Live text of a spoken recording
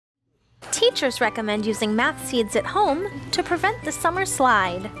Teachers recommend using Mathseeds at home to prevent the summer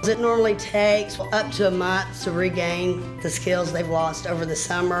slide. It normally takes up to a month to regain the skills they've lost over the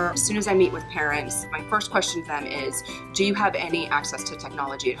summer. As soon as I meet with parents, my first question to them is, do you have any access to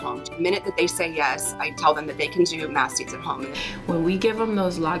technology at home? The minute that they say yes, I tell them that they can do Mathseeds at home. When we give them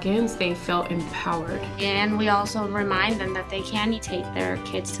those logins, they feel empowered. And we also remind them that they can take their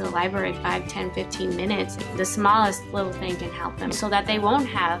kids to the library 5, 10, 15 minutes. The smallest little thing can help them so that they won't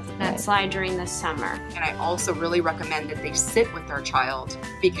have that slide during the summer. And I also really recommend that they sit with their child,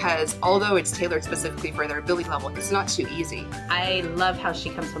 because although it's tailored specifically for their ability level, it's not too easy. I love how she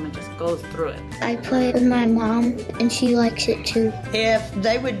comes home and just goes through it. I play with my mom and she likes it too. If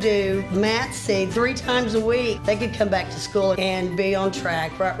they would do Mathseeds 3 times a week, they could come back to school and be on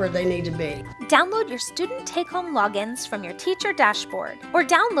track right where they need to be. Download your student take-home logins from your teacher dashboard, or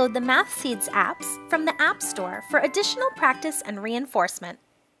download the Mathseeds apps from the App Store for additional practice and reinforcement.